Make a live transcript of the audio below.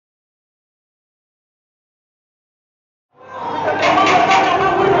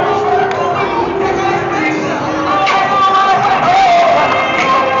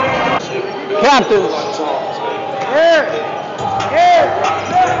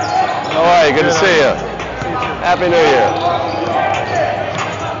Hey, good to see you. Happy New Year.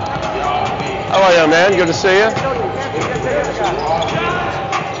 How are you, man? Good to see you.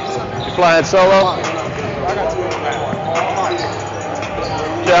 You flying solo?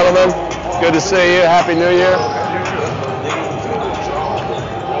 Gentlemen, good to see you. Happy New Year.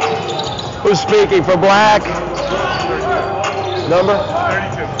 Who's speaking for Black? Number?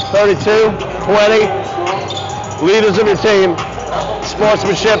 32. 20. Leaders of your team.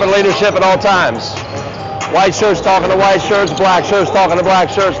 Sportsmanship and leadership at all times. White shirts talking to white shirts, black shirts talking to black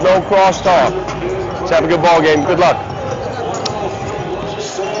shirts. No cross talk. Let's have a good ball game. Good luck.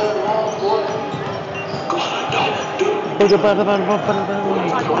 Coach,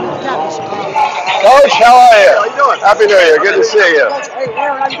 how are you? How you doing? Happy New Year. Good to see you. Hey,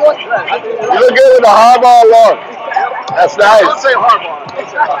 Aaron, how you doing? You look good with the hardball look. That's nice. Don't say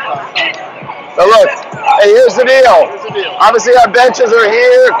hardball. So look, hey, here's the deal. Obviously our benches are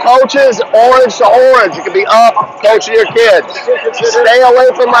here. Coaches, orange to orange. You can be up coaching your kids. Stay away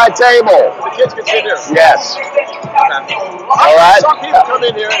from my table. The kids can sit here. Yes. Okay. All right. Some people come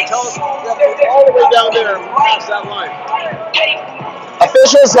in here and tell us all the way down there past that line.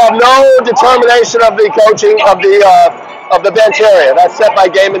 Officials have no determination of the coaching of the bench area. That's set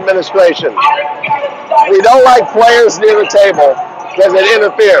by game administration. We don't like players near the table because it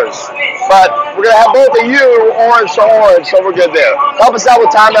interferes. But we're going to have both of you orange to orange, so we're good there. Help us out with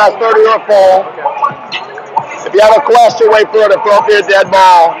timeouts, 30 or a full. If you have a question, wait for an appropriate dead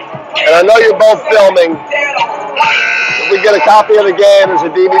ball. And I know you're both filming. If we get a copy of the game, there's a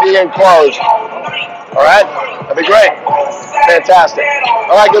DVD enclosed. All right? That'd be great. Fantastic.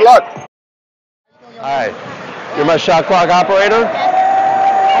 All right, good luck. All right. You're my shot clock operator?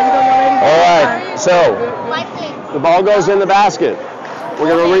 All right. So, the ball goes in the basket. We're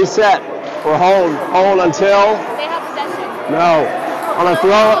going to reset. We're hold until. They have possession. No. On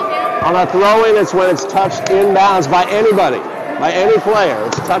a throw-in, it's when it's touched inbounds by anybody, by any player.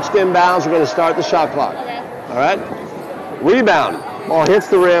 It's touched inbounds. We're going to start the shot clock. Okay. All right? Rebound. Ball hits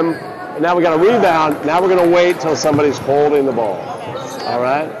the rim. And now we got a rebound. Now we're going to wait till somebody's holding the ball. All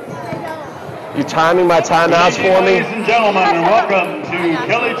right? You timing my timeouts for me? Ladies and gentlemen, and welcome to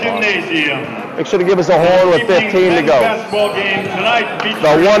Kelly Gymnasium. Make sure to give us a horn with 15 to go. Basketball game tonight.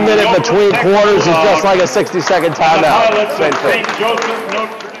 The 1 minute between quarters is just like a 60-second timeout. Same thing.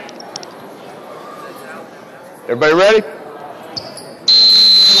 Everybody ready?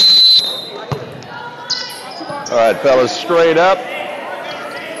 All right, fellas, straight up.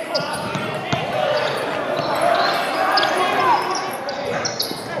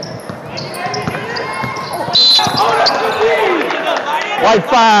 White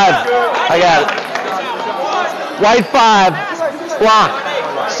 5. I got it. White 5. Block.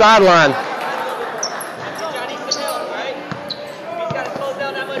 Sideline.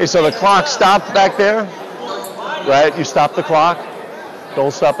 Okay, so the clock stopped back there. Right? You stop the clock.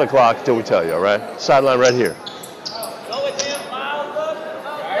 Don't stop the clock until we tell you, all right? Sideline right here.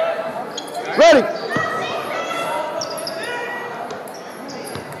 Ready.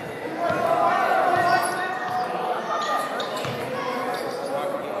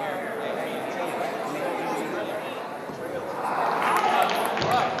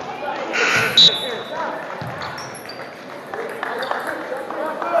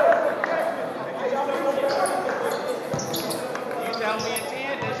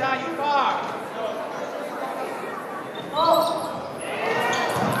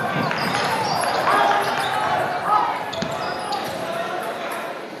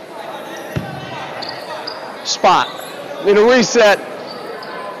 Spot. Need a reset.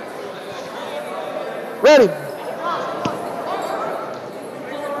 Ready.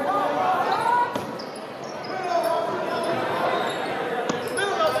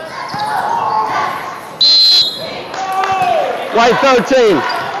 White 13.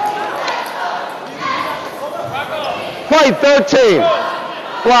 White 13.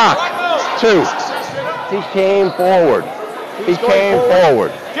 Block. 2. He came forward. He came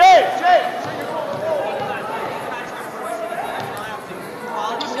forward.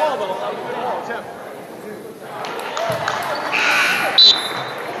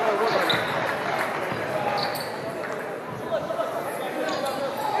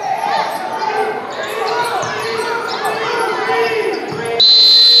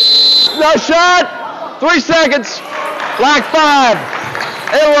 No shot. 3 seconds. Black 5.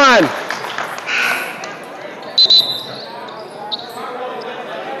 Inline.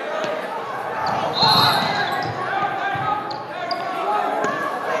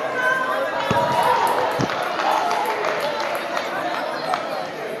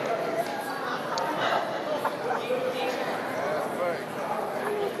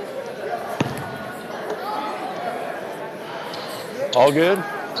 All good?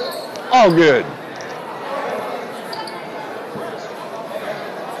 All good.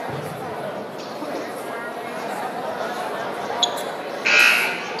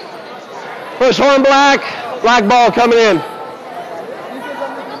 Push horn black. Black ball coming in.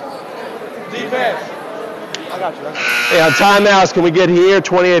 Defense. I got you. Hey, on timeouts, can we get here,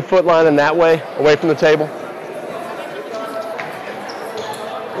 28-foot line and that way, away from the table?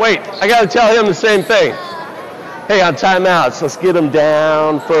 Wait, I got to tell him the same thing. Hey, on timeouts, let's get him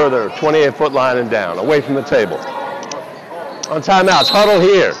down further, 28-foot line and down, away from the table. On timeouts, huddle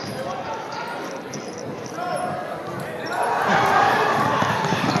here.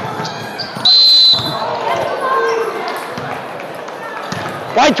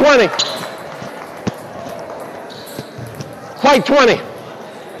 White 20. White 20.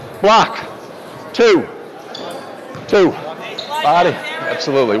 Block. 2. Body.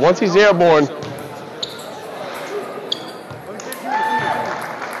 Absolutely. Once he's airborne.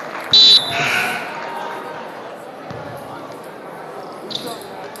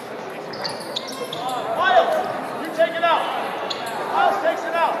 Miles, you take it out. Miles takes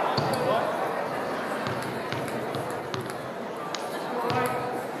it out.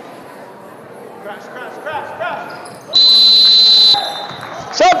 Crash.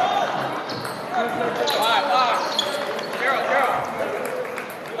 Sup?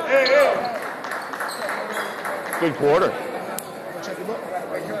 Good quarter.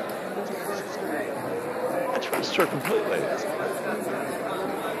 I trust her completely.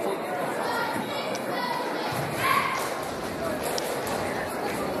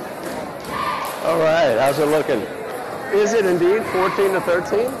 All right, how's it looking? Is it indeed 14 to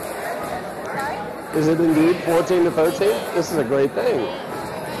 13? Is it indeed 14 to 13? This is a great thing.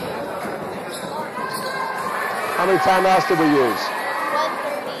 How many timeouts did we use?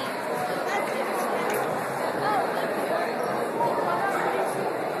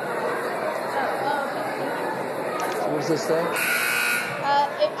 1:30. What does this say?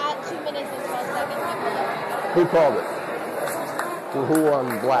 At 2 minutes and 12 seconds. Who called it? Who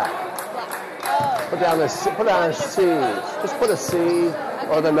on black? Oh. Put down a C. Just put a C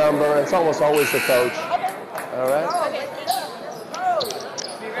or the number. It's almost always the coach. All right? Okay.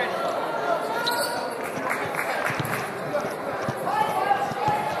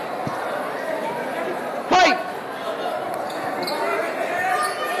 Fight!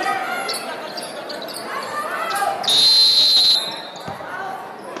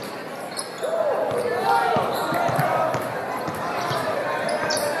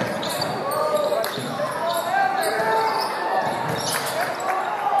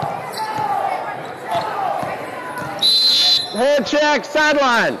 Hand check,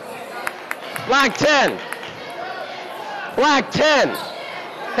 sideline. Black 10. Black 10.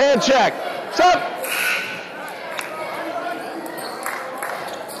 Hand check. Sup?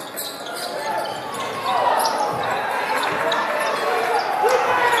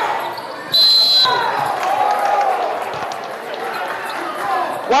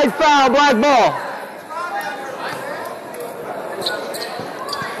 White foul, black ball.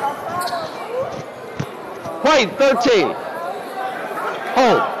 White 13.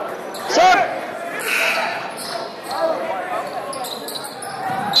 Hold. Set.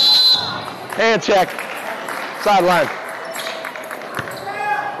 Hand check. Sideline.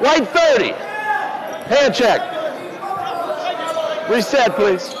 White 30. Hand check. Reset,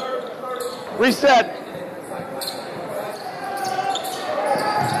 please. Reset.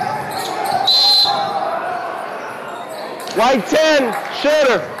 White 10.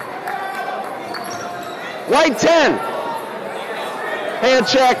 Shooter. White 10. Hand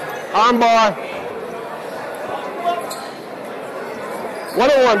check, arm bar.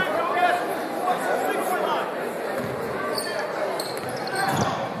 101.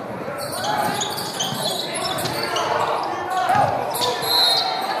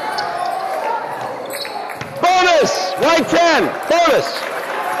 Bonus, white 10, bonus.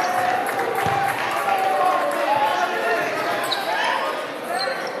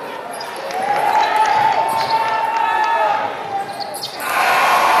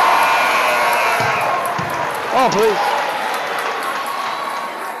 Oh, please.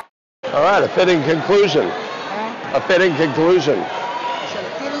 All right, a fitting conclusion. A fitting conclusion.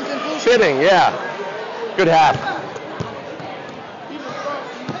 Fitting, yeah. Good half.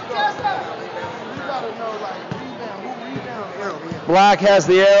 Black has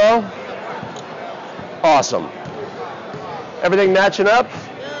the arrow. Awesome. Everything matching up?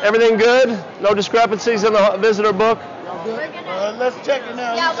 Everything good? No discrepancies in the visitor book? Let's check it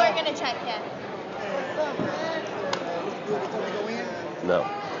now. Yeah, we're going to check, yeah. No.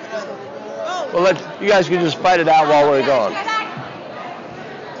 Well, you guys can just fight it out while we're gone.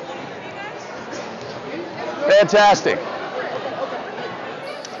 Fantastic.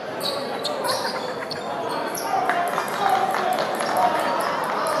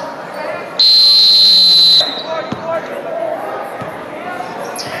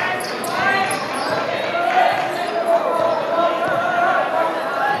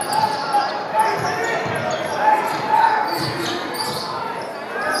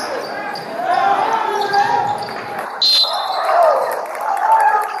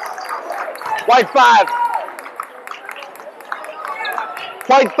 White 5.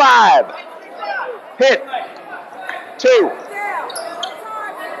 White 5. Hit. 2.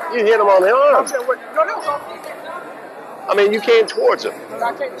 You hit him on the arm. I mean, you came towards him.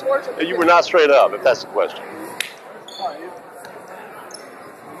 I came towards him. You were not straight up, if that's the question.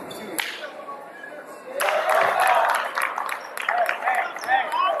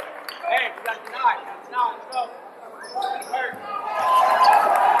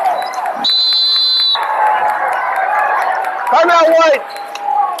 Timeout, White.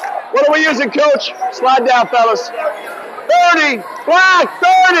 What are we using, Coach? Slide down, fellas. 30. Black,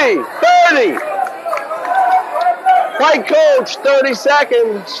 30. 30. White coach, 30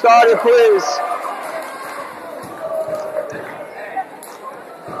 seconds. Starter, please.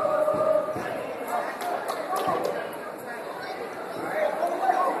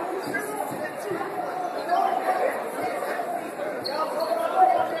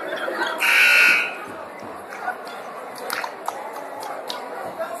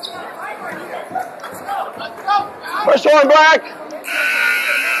 First one, Black.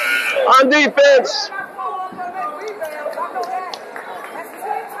 On defense.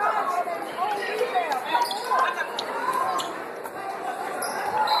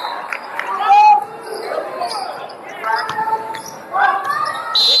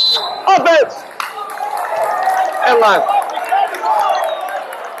 Offense. And line.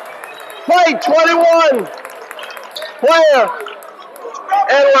 Play 21. Player.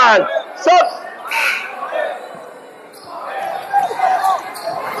 And line. Sup.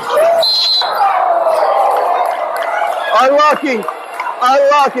 Unlucky.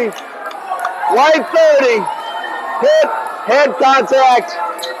 Unlucky. White 30. Hit. Head contact.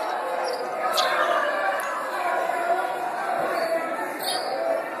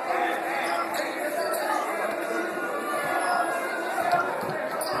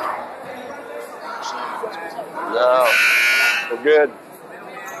 No. We're good.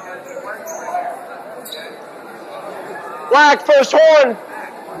 Black, first horn.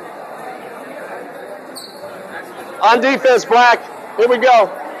 On defense, Black. Here we go.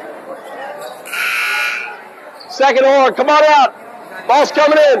 Second horn. Come on out. Ball's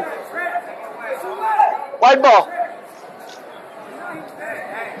coming in. White ball.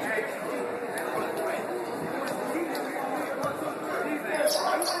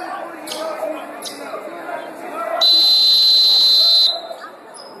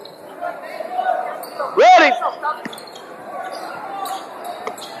 Ready.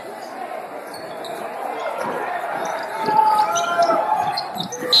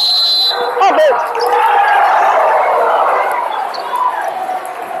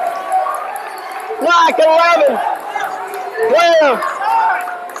 Black 11. Player.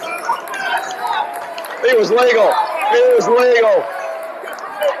 It was legal. It was legal.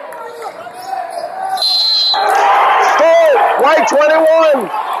 Score. White 21.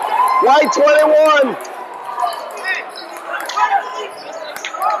 White 21.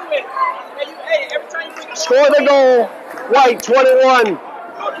 Score the goal. White 21.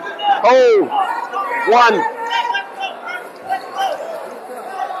 Oh, 1.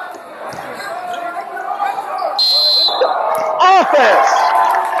 Offense.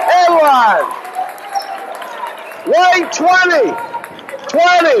 End line. White 20.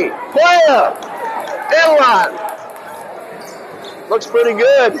 20. Player. End line. Looks pretty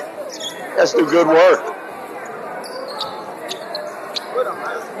good. Let's do good work.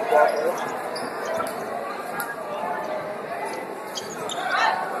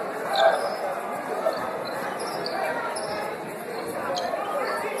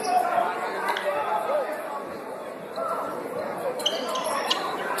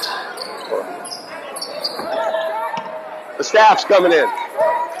 The staff's coming in.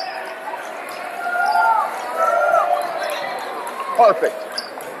 Perfect.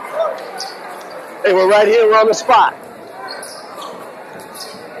 Hey, we're right here. We're on the spot.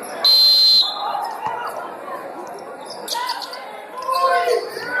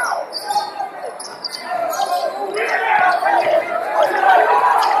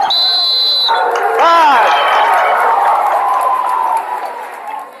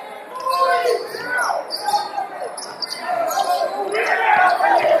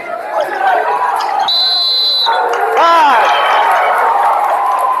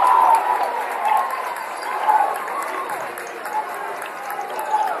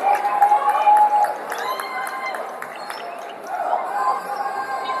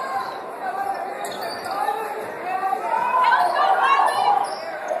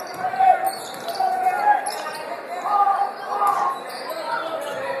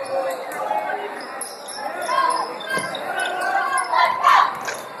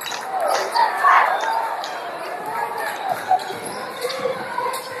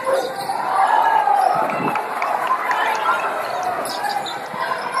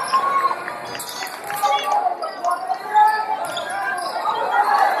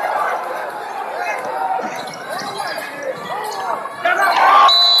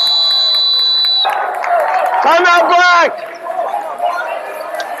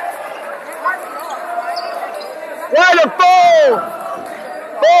 Wide of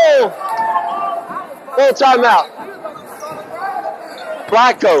full timeout.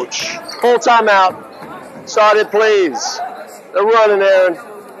 Black coach, full timeout. Start it, please. They're running, Aaron.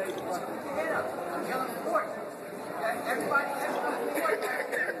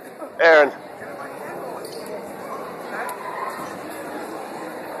 Aaron.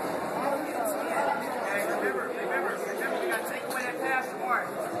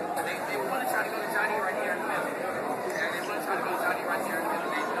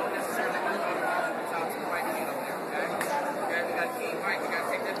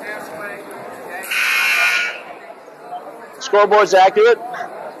 Scoreboard's accurate.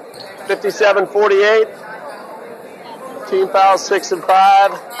 57-48. Team fouls 6 and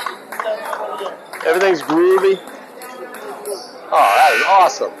 5. Everything's groovy. Oh, that is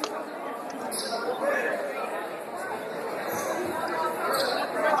awesome.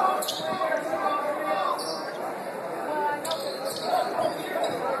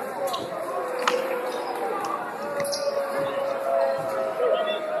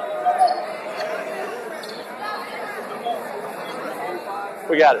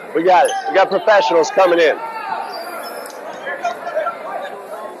 We got it. We got it. We got professionals coming in.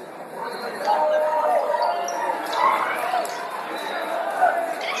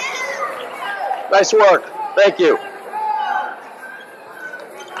 Nice work. Thank you.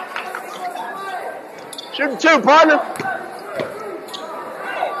 Shooting 2, partner.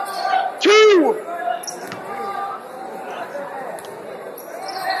 2.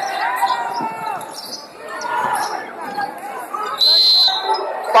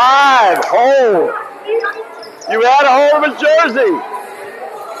 Five, hold. You had a hold of his jersey.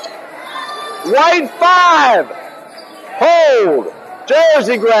 White 5, hold.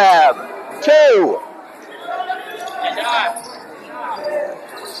 Jersey grab, 2.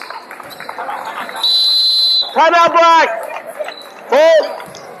 Timeout, Black. Full.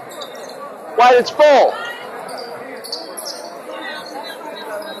 White, it's full.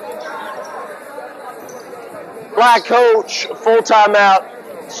 Black coach, full timeout.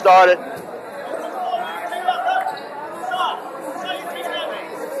 Start it.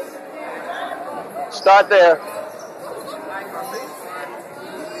 Start there.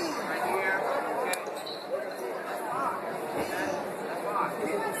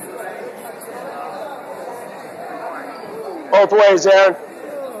 Both ways, Aaron.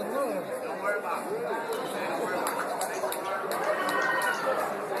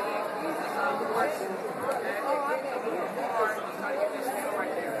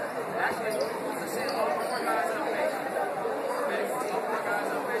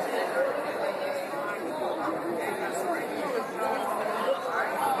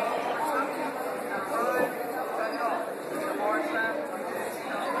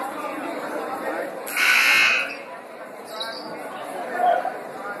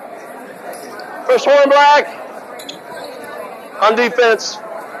 First horn, Black. On defense.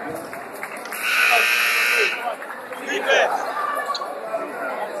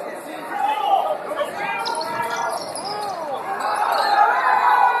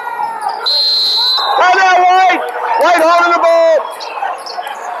 Right now, White. White holding the ball.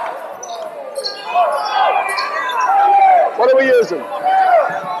 What are we using?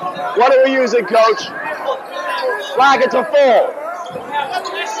 What are we using, Coach? Black, it's a full.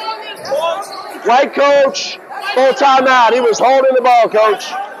 White coach, full timeout. He was holding the ball,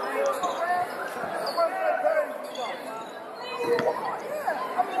 Coach.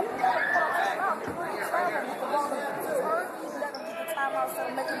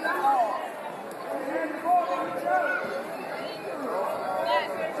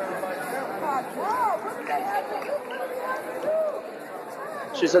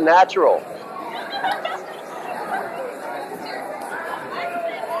 She's a natural.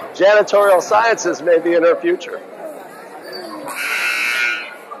 Janitorial sciences may be in her future.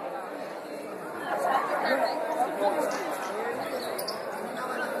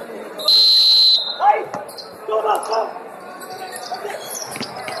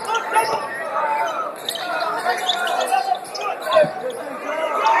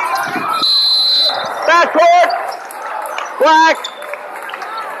 Backcourt. Black.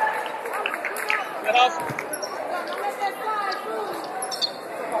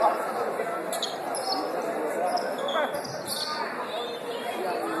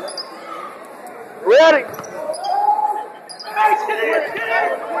 Ready.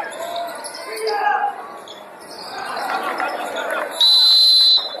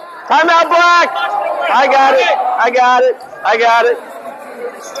 Timeout, Black. I got it. I got it. I got it.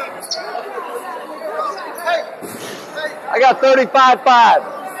 I got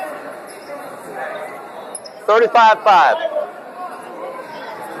 35-5. 35-5.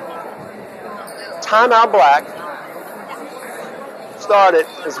 Timeout black. Start it.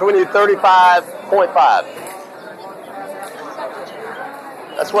 So we need 35.5.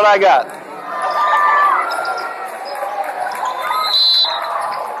 That's what I got.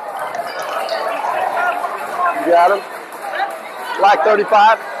 You got him? Black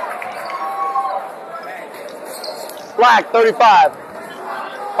 35. Black 35.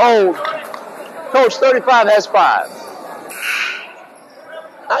 Hold. Coach 35 has 5.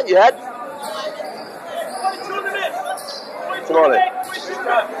 Not yet. Come on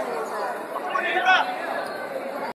in.